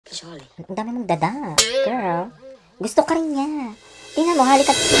Charlie. Ang dami mong dada. Girl, gusto ka rin niya. Tingnan mo,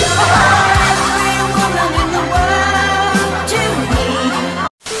 halika. Did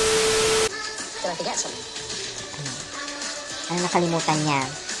I forget something? Ano nakalimutan niya?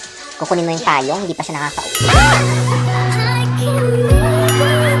 Kukunin mo yung tayong, hindi pa siya nakaka-uwi.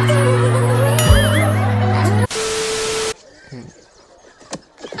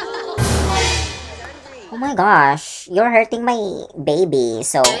 Oh my gosh, you're hurting my baby.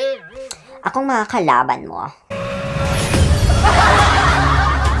 So, akong mga kalaban mo.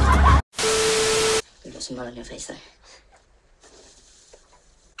 You've got some mud on your face though.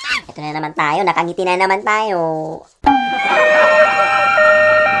 Ito na naman tayo, nakangiti na naman tayo.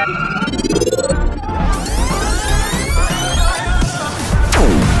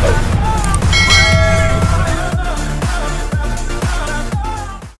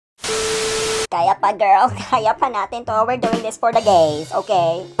 Kaya pa, girl. Kaya pa natin to. We're doing this for the gays,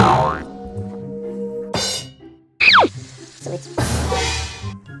 okay? So it's...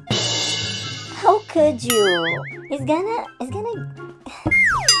 How could you? It's gonna...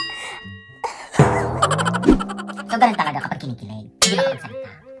 So, ganun talaga kapag kinikilig. Hindi ba kapagsalita?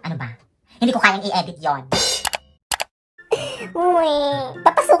 Ano ba? Hindi ko kayang i-edit yon. Uy,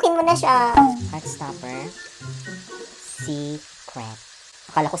 papasukin mo na siya. Heartstopper. Secret.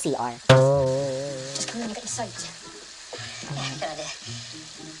 Akala ko CR. Just come in and get your soaked. Yeah, good idea.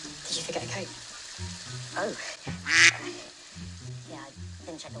 Did you forget a coat? Oh. Yeah, I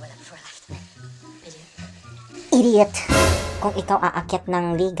didn't check the weather before I left. Idiot! Kung ikaw aakyat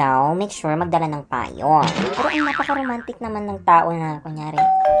ng ligaw, make sure magdala ng payo. Pero ang napaka-romantic naman ng tao na, kunyari,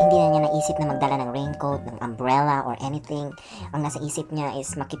 hindi na niya naisip na magdala ng raincoat, ng umbrella, or anything. Ang nasa isip niya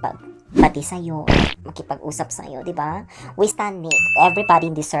is makipag-bati sa'yo, makipag-usap sa'yo, di ba? We stand Nick.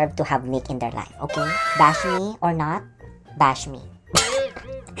 Everybody deserve to have Nick in their life, okay? Bash me or not, bash me.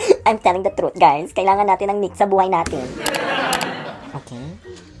 I'm telling the truth, guys. Kailangan natin ng Nick sa buhay natin. Okay?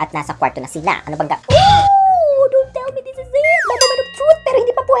 At nasa kwarto na sila. Ano bang don't tell me this is it. Moment of truth. Pero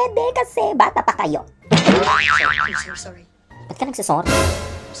hindi pa pwede kasi bata pa kayo. I'm so sorry. Ba't ka nagsasorry?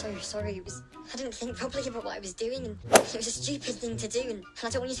 I'm so sorry. I didn't think properly about what I was doing, and it was a stupid thing to do, and I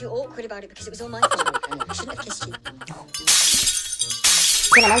don't want you to feel awkward about it because it was all my fault. I shouldn't have kissed you.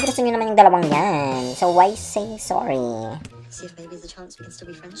 Kasi naman, gusto nyo naman yung dalawang yan. So why say sorry? See if maybe there's a chance we can still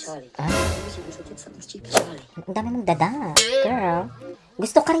be friends. Charlie. Ah? I wish you did something stupid, Charlie. Ang dami mong dada. Girl,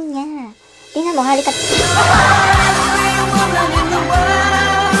 gusto ka rin niya. Tingnan mo, halika.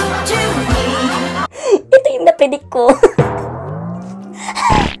 Ito yung napredict ko.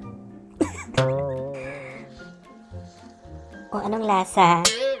 O, anong lasa?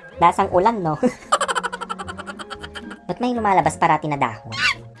 Lasang ulan, no? Ba't may lumalabas parati na dahon?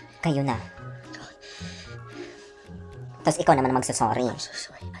 Kayo na. Tapos ikaw naman magsasorry. I'm so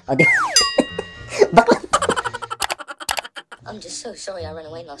sorry. O, di... Bakla. I'm just so sorry I ran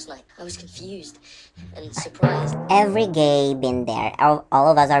away last night. I was confused and surprised. Every gay been there. All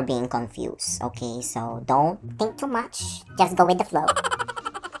of us are being confused. Okay, so don't think too much. Just go with the flow.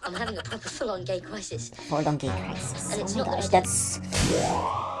 I'm having a proper full-on gay crisis. Full-on gay crisis. And it's Oh my not gosh, that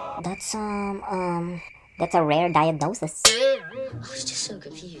that's a rare diagnosis. I was just so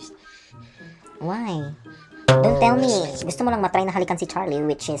confused. Why? Don't tell me. Gusto mo lang matry na halikan si Charlie,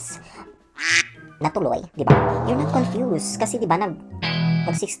 which is natuloy, di ba? You're not confused kasi di ba nag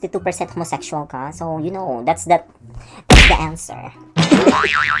 62% homosexual ka, so you know that's the answer.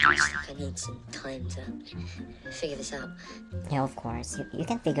 I need some time to figure this out. Yeah, of course, you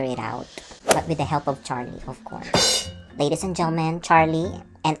can figure it out, but with the help of Charlie, of course. Ladies and gentlemen, Charlie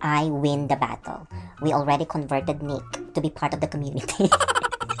and I win the battle. We already converted Nick to be part of the community.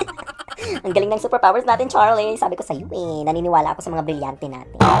 Ang galing ng superpowers natin, Charlie. Sabi ko sa'yo naniniwala ako sa mga brilyante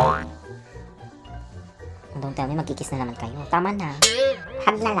natin. Don't tell me, magkikis na naman kayo. Tama na.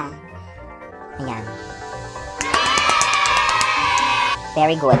 Hug na lang. Ayan.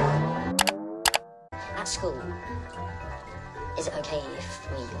 Very good. At school, is it okay if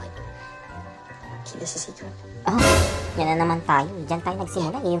we, like, keep this a secret? Oh, yan na naman tayo. Diyan tayo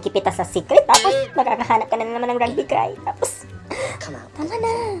nagsimula. Yung kipita sa secret. Tapos, magkakahanap ka na naman ng rugby cry. Tapos, Come out. tama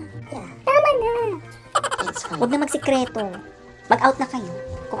na. Yeah, Tama na. it's fine. Huwag na magsikreto. Mag-out na kayo.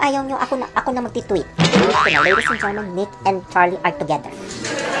 Kung ayaw nyo, ako na magtitweet. Ladies and gentlemen, Nick and Charlie are together.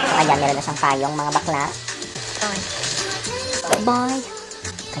 So, ayan, meron na siyang payong, mga bakla. Bye. Bye.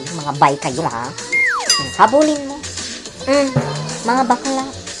 Kayo, mga bye kayo, ha? Habulin mo. Mga bakla.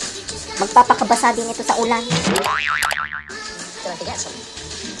 Magpapakabasa din ito sa ulan. Did I forget something?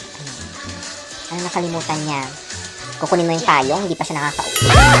 Ano nakalimutan niya? Kukunin mo yung payong, hindi pa siya nakaka-uwi.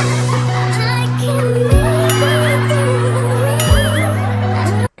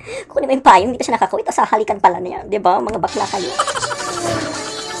 kunin mo yung payong, hindi pa siya nakakawit. Tapos hahalikan pala niya. Diba? Mga bakla kayo.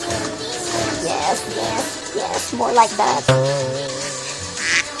 Yes, yes, yes. More like that.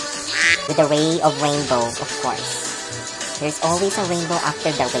 With a ray of rainbow, of course. There's always a rainbow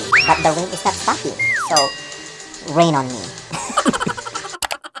after the rain. But the rain is not stopping. So, rain on me.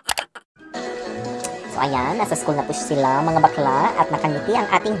 So, ayan. Nasa school na po sila, mga bakla. At nakangiti ang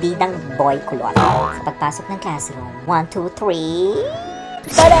ating bidang boy kulot. Sa pagpasok ng classroom. 1, 2, 3.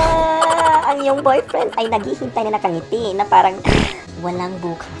 Tada! Ang iyong boyfriend ay naghihintay na nakangiti na parang walang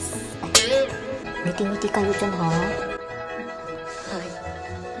bukas. Ngiti-ngiti kayo dyan, ha?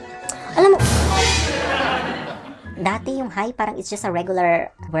 Alam mo, dati yung hi parang it's just a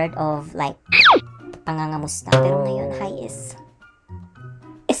regular word of like pangangamusta. Pero ngayon, hi is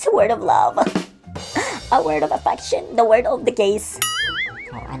a word of love. A word of affection. The word of the gays.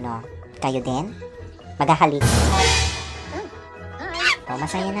 O ano, kayo din? Maghahalik. O,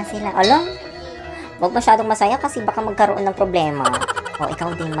 masaya na sila. Alam, huwag masyadong masaya kasi baka magkaroon ng problema. O,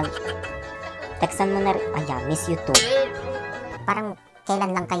 ikaw din textan mo na rin. Ayan, miss you too. Parang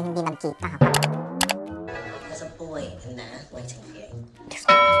kailan lang kayo hindi nagkita. There's a boy in there waiting for you.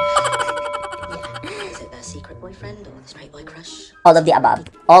 Is it their secret boyfriend or the straight boy crush? All of the above.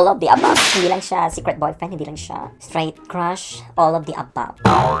 All of the above. Hindi lang siya secret boyfriend, hindi lang siya straight crush. All of the above.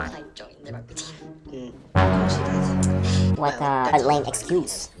 I joined the rugby team. She did. What a lame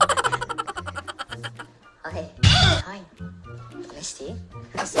excuse. Hi. Hi. I missed you.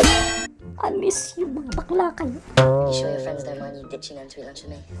 I miss you, mga bakla kayo. You sure your friends don't mind you ditching them to eat lunch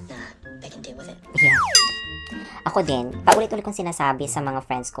with me? Nah, they can deal with it. Yeah. Ako din, paulit-ulit kong sinasabi sa mga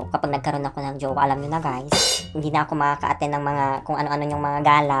friends ko, kapag nagkaroon ako ng jowa, alam nyo na guys, hindi na ako makaka-attend ng mga, kung ano-ano yung mga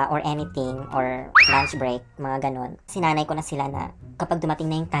gala or anything, or lunch break, mga ganon. Sinanay ko na sila na, kapag dumating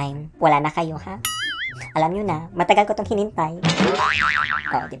na yung time, wala na kayo, ha? Alam nyo na, matagal ko tong hinintay.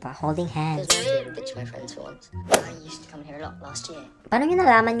 Oh, diba? Holding hands. Ditch my friends for once. I used to come here a lot last year. Paano nyo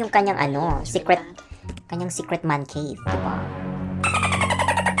nalaman yung kanyang kanyang secret man cave, diba?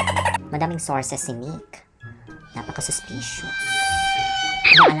 Madaming sources si Nick. Napaka-suspicious.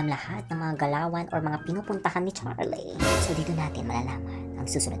 Alam lahat ng mga galawan or mga pinupuntahan ni Charlie. So dito natin malalaman ang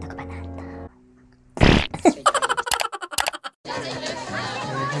susunod na kabanata.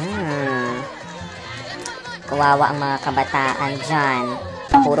 Kawawa ang mga kabataan dyan.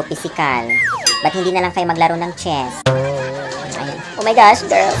 Puro pisikal. Ba't hindi na lang kayo maglaro ng chess? Ayun. Oh my gosh,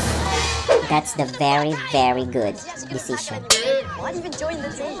 girl! That's the very, very good decision. Why did you join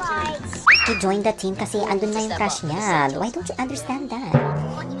the team? He joined the team kasi andun na yung crush niya. Why don't you understand that?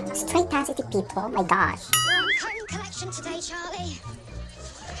 Straight positive people, my gosh. We're on home collection today, Charlie.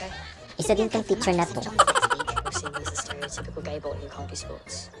 Okay. Isa din tong teacher na to. We've seen as a stereotypical gay boy who can't do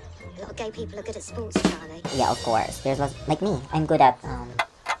sports. A lot of gay people are good at sports, Charlie. Yeah, of course. There's like me. I'm good at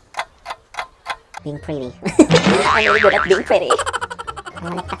being pretty. I'm really good at being pretty.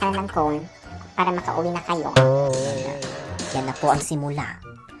 Ngunit ka ng cone para makauwi na kayo. Yan na po ang simula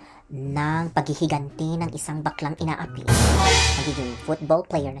ng paghihiganti ng isang baklang inaapi. Magiging football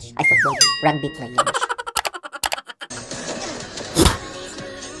player na siya. Ay, rugby player na siya.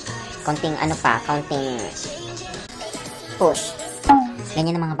 Counting push.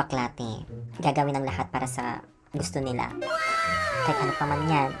 Ganyan ang mga baklate. Gagawin ang lahat para sa gusto nila. Kahit ano pa man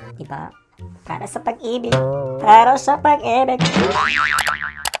yan, diba? Para sa pag-ibig. Para sa pag-ibig.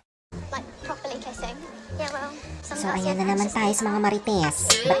 Like, properly kissing. Yeah, well, So, ayan na naman tayo sa mga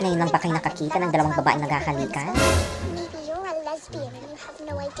marites. Ba't ngayon lang ba kayo nakakita ng dalawang babaeng naghahalikan? Maybe you're a lesbian and you have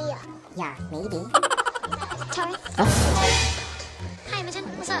no idea. Yeah, maybe. Tara. Oh, Hi, Imogen.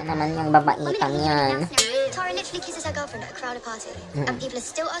 What's up? ano naman yung babaitang yan? Tara literally kisses her girlfriend at a crowded party. And people are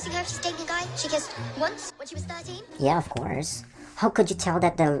still asking her if she's dating a guy she kissed once when she was 13. Yeah, of course. How could you tell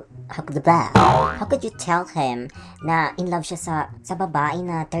how could you tell him na in love siya sa babae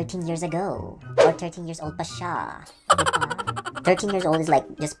na 13 years ago? Or 13 years old pa siya? Diba? 13 years old is like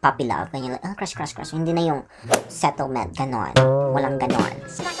just puppy love. Ganyan like, crush. Hindi na yung settlement, ganon. Walang ganon.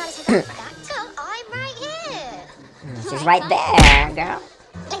 So that guy doesn't back. So I'm right here. She's right there, girl.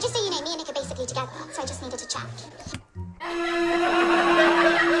 Like, just so you know, me and Nick are basically together, so I just needed to check.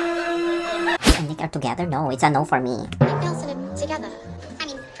 You and Nick are together? No, it's a no for me. Nick Nelson are together. I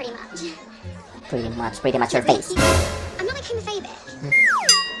mean, pretty much. Pretty much your face. I'm not like homophobic.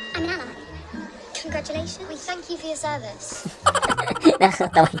 I'm an ally. Congratulations. We thank you for your service.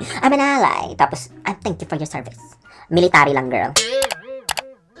 Nakakatawa. I'm an ally. Tapos, I thank you for your service. Military lang, girl.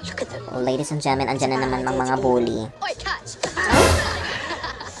 Look at them. Oh, ladies and gentlemen, andyan na naman mga bully. Oi, catch!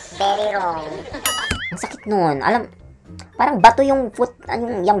 Very wrong. Ang sakit nun. Alam, parang bato yung foot,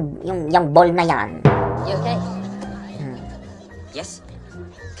 yung ball na yan. You okay? Yes?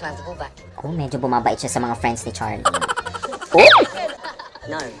 Can I have the ball back? Oh, medyo bumabait siya sa mga friends ni Charlie. Oh!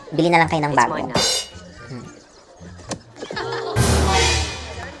 No. Bili na lang kayo ng It's bago. mine now.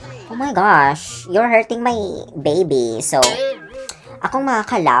 Oh my gosh, you're hurting my baby. So, akong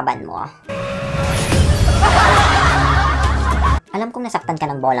makakalaban mo. Alam kong nasaktan ka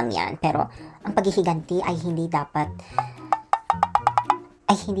ng bolang yan, pero ang paghihiganti ay hindi dapat...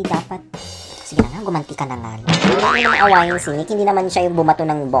 Sige na nga, gumanti ka na nga. Hindi naman awayin si Nick, hindi naman siya yung bumato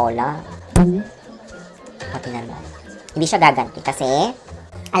ng bola. Pati na mo. Hindi siya gaganti kasi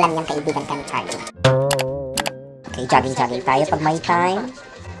alam niyang kaibigan ka ni Charlie. Okay, jogging-jogging tayo pag may time.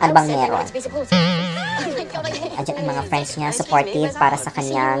 Ano bang meron? Andiyan ang mga friends niya, supportive para sa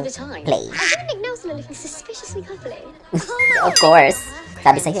kanyang play. Looking suspiciously cuddly. Of course.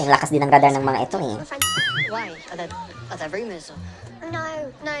 Sabi sa'yo, yung lakas din ng radar ng mga ito eh. Why? Are there rumors? Or... No,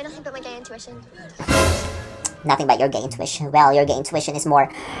 nothing but my gay intuition. Nothing but your gay intuition. Well, your gay intuition is more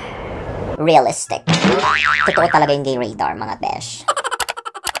realistic. Totoo talaga yung gay radar, mga besh.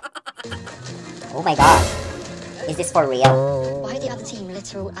 Oh my god. Is this for real? Why are the other team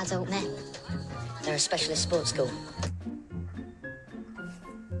literal adult men? They're a specialist sports school.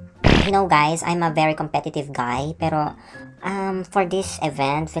 You know guys, I'm a very competitive guy, pero for this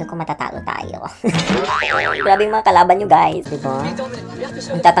event, feel ko matatalo tayo. Grabe yung mga kalaban nyo guys, di ba?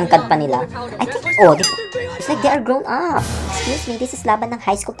 Ang tatangkad pa nila. I think, oh, it's like they are grown up. Excuse me, this is laban ng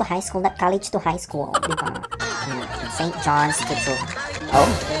high school to high school, not college to high school, di ba? St. John's to oh.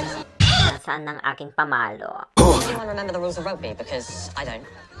 Nasaan ang aking pamalo? Does anyone remember the rules of rugby? Because I don't.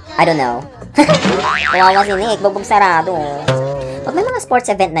 I don't know. Kawawa si Nick, bubong sarado. Pag may mga sports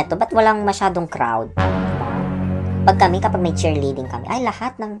event na ito, ba't walang masyadong crowd? Pag may cheerleading kami, ay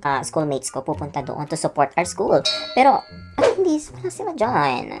lahat ng schoolmates ko pupunta doon to support our school. Pero, hindi, wala sila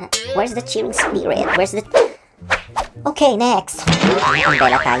dyan. Where's the cheering spirit? Where's the... Okay, next.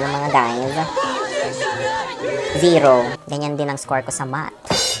 Umbrella tayo mga guys. 0. Ganyan din ang score ko sa math.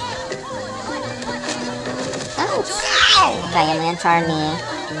 Ouch! Kaya mo yan, Charlie.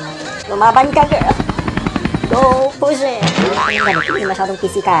 Lumaban ka, girl. Go, push it! Hindi masyadong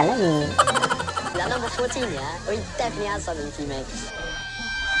pisikalan eh. That number 14, yeah? We definitely have something, teammates.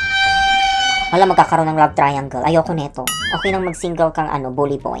 Wala magkakaroon ng love triangle. Ayoko neto. Okay nang mag-single kang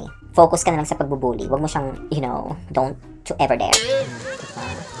bully boy. Focus ka na lang sa pagbubully. Huwag mo siyang, don't you ever dare.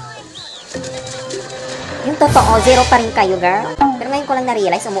 Yung totoo, 0 pa rin kayo, girl. Pero ngayon ko lang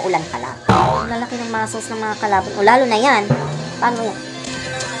na-realize, umuulan pala. Ang lalaki ng muscles ng mga kalaban. O, lalo na yan. Paano yan?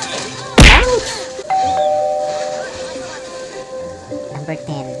 Ouch! Number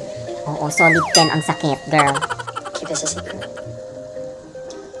 10. Oo, solid 10 ang sakit, girl. Keep this a secret.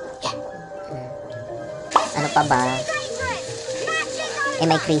 Ano pa ba?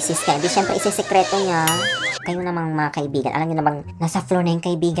 May crisis ka. Hindi, syempre, isisekreto niya. Kayo namang mga kaibigan. Alam niyo na bang nasa floor na yung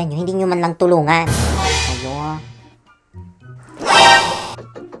kaibigan niyo, hindi niyo man lang tulungan. Ayo.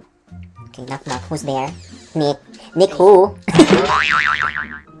 Okay, knock knock. Who's there? Nick. Nick who?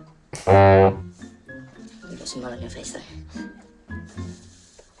 You've got some mud on your face, though.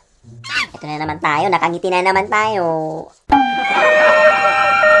 Ito na naman tayo. Nakangiti na naman tayo.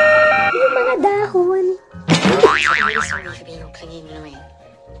 Yung mga dahon. I'm really sorry for being all clingy and annoying.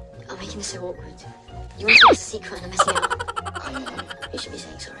 I'm making this so awkward. You want to keep us a secret and I'm messing up. You should be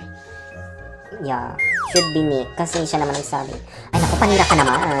saying sorry. Yeah, should be Nick. Kasi siya naman nagsabi. Ay naku, panira ka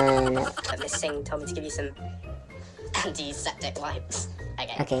naman. But Miss Singh told me to give you some antiseptic wipes.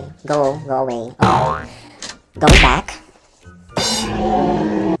 Okay. Okay, go away. Oh. Go back.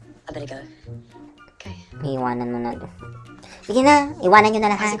 I better go. Okay. Iwanan mo na. Sige na, iwanan nyo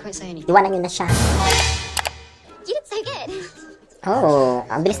na I lahat. quite say anything. Iwanan nyo na siya. You did so good. Oh,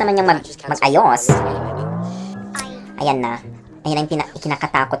 ang bilis naman niyang mag-ayos. Ayan na. Ayan na yung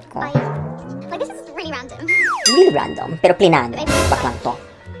kinakatakot ko. Like, this is really random. Really random, pero plinano. Bak lang to.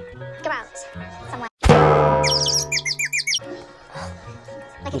 Go out somewhere.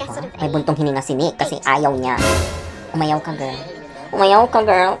 Like, I guess sort of May buntong hininga si Nick kasi ayaw niya. Umayaw ka, girl. Umayaw ka,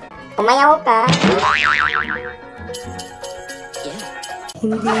 girl. Umayaw ka. Yeah.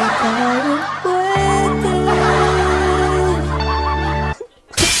 Hindi tayo pwede.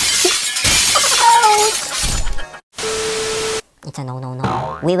 It's a no.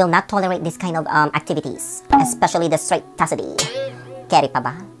 We will not tolerate this kind of activities, especially the straight-tacity. Carry pa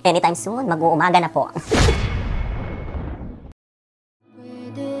ba? Anytime soon, mag-uumaga na po.